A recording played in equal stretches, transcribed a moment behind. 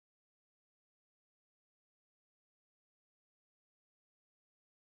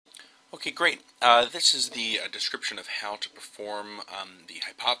Okay, great. This is the description of how to perform the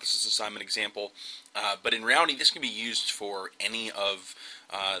hypothesis assignment example, but in reality this can be used for any of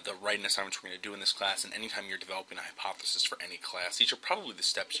the writing assignments we're going to do in this class, and anytime you're developing a hypothesis for any class. These are probably the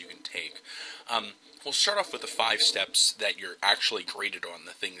steps you can take. We'll start off with the 5 steps that you're actually graded on,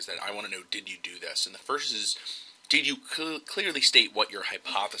 the things that I want to know, did you do this? And the first is, did you clearly state what your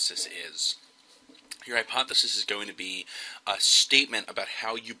hypothesis is? Your hypothesis is going to be a statement about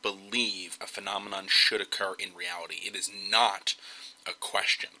how you believe a phenomenon should occur in reality. It is not a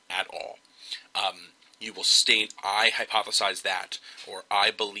question at all. You will state, I hypothesize that, or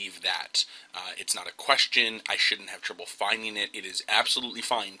I believe that. It's not a question. I shouldn't have trouble finding it. It is absolutely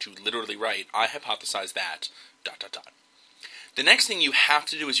fine to literally write, I hypothesize that, ... The next thing you have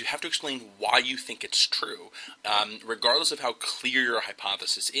to do is you have to explain why you think it's true. Regardless of how clear your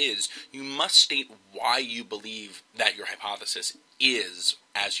hypothesis is, you must state why you believe that your hypothesis is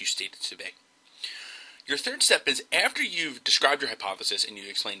as you state it to be. Your third step is, after you've described your hypothesis and you've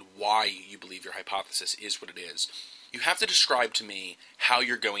explained why you believe your hypothesis is what it is, you have to describe to me how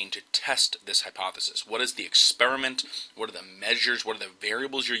you're going to test this hypothesis. What is the experiment? What are the measures? What are the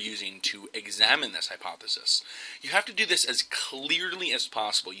variables you're using to examine this hypothesis? You have to do this as clearly as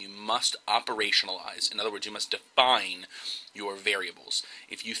possible. You must operationalize. In other words, you must define your variables.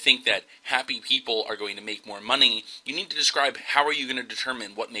 If you think that happy people are going to make more money, you need to describe how are you going to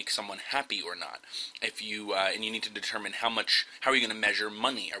determine what makes someone happy or not. If you and you need to determine how are you going to measure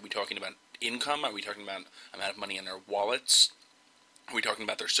money? Are we talking about income? Are we talking about amount of money in their wallets? Are we talking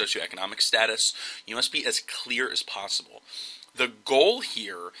about their socioeconomic status? You must be as clear as possible. The goal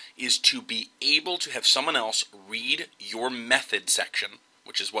here is to be able to have someone else read your method section,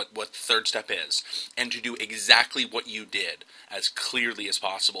 which is what the third step is, and to do exactly what you did as clearly as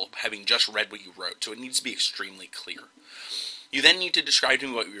possible, having just read what you wrote. So it needs to be extremely clear. You then need to describe to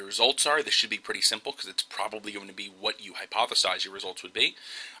me what your results are. This should be pretty simple because it's probably going to be what you hypothesize your results would be.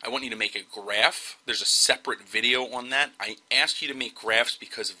 I want you to make a graph. There's a separate video on that. I asked you to make graphs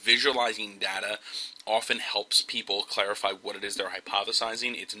because visualizing data often helps people clarify what it is they're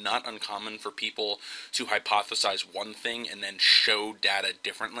hypothesizing. It's not uncommon for people to hypothesize one thing and then show data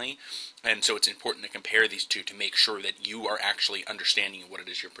differently. And so it's important to compare these two to make sure that you are actually understanding what it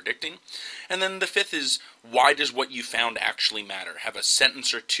is you're predicting. And then the fifth is, why does what you found actually matter? Have a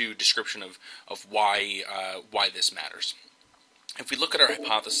sentence or two description of why this matters. If we look at our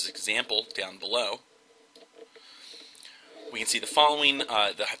hypothesis example down below, we can see the following.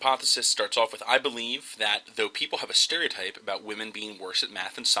 The hypothesis starts off with, I believe that though people have a stereotype about women being worse at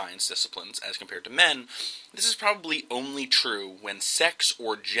math and science disciplines as compared to men, this is probably only true when sex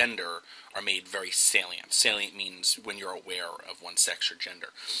or gender are made very salient. Salient means when you're aware of one's sex or gender.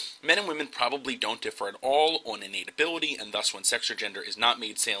 Men and women probably don't differ at all on innate ability, and thus when sex or gender is not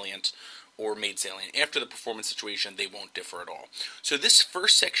made salient or made salient after the performance situation, they won't differ at all. So this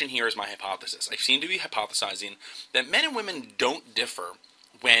first section here is my hypothesis. I seem to be hypothesizing that men and women don't differ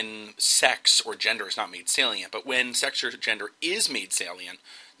when sex or gender is not made salient, but when sex or gender is made salient,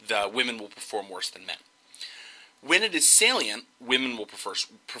 the women will perform worse than men. When it is salient, women will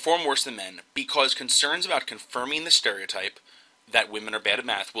perform worse than men because concerns about confirming the stereotype that women are bad at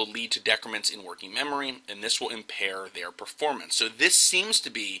math will lead to decrements in working memory, and this will impair their performance. So this seems to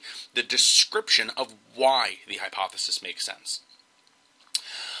be the description of why the hypothesis makes sense.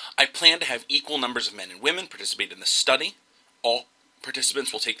 I plan to have equal numbers of men and women participate in the study. All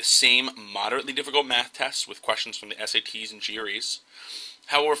participants will take the same moderately difficult math tests with questions from the SATs and GREs.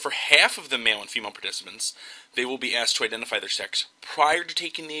 However, for half of the male and female participants, they will be asked to identify their sex prior to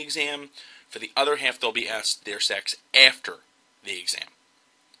taking the exam. For the other half, they'll be asked their sex after the exam.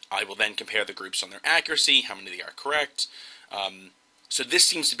 I will then compare the groups on their accuracy, how many they are correct. So this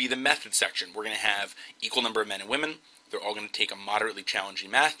seems to be the method section. We're going to have equal number of men and women. They're all going to take a moderately challenging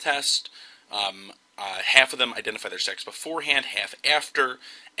math test. Half of them identify their sex beforehand, half after,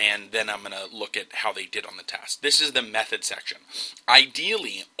 and then I'm going to look at how they did on the test. This is the method section.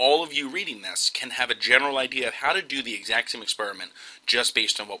 Ideally, all of you reading this can have a general idea of how to do the exact same experiment just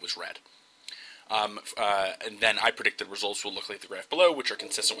based on what was read. And then I predict the results will look like the graph below, which are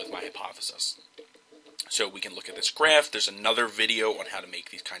consistent with my hypothesis. So we can look at this graph. There's another video on how to make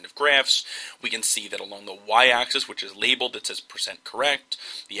these kind of graphs. We can see that along the y-axis, which is labeled, it says percent correct.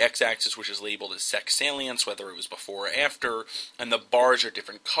 The x-axis, which is labeled as sex salience, whether it was before or after. And the bars are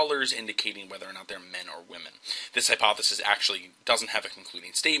different colors, indicating whether or not they're men or women. This hypothesis actually doesn't have a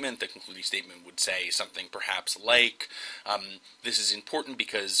concluding statement. The concluding statement would say something perhaps like, this is important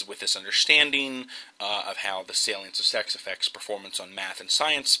because with this understanding of how the salience of sex affects performance on math and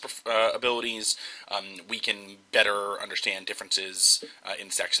science abilities, we can better understand differences in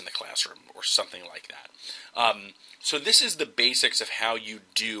sex in the classroom, or something like that. So this is the basics of how you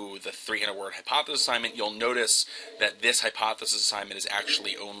do the 300-word hypothesis assignment. You'll notice that this hypothesis assignment is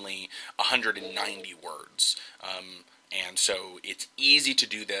actually only 190 words. And so it's easy to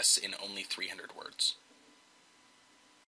do this in only 300 words.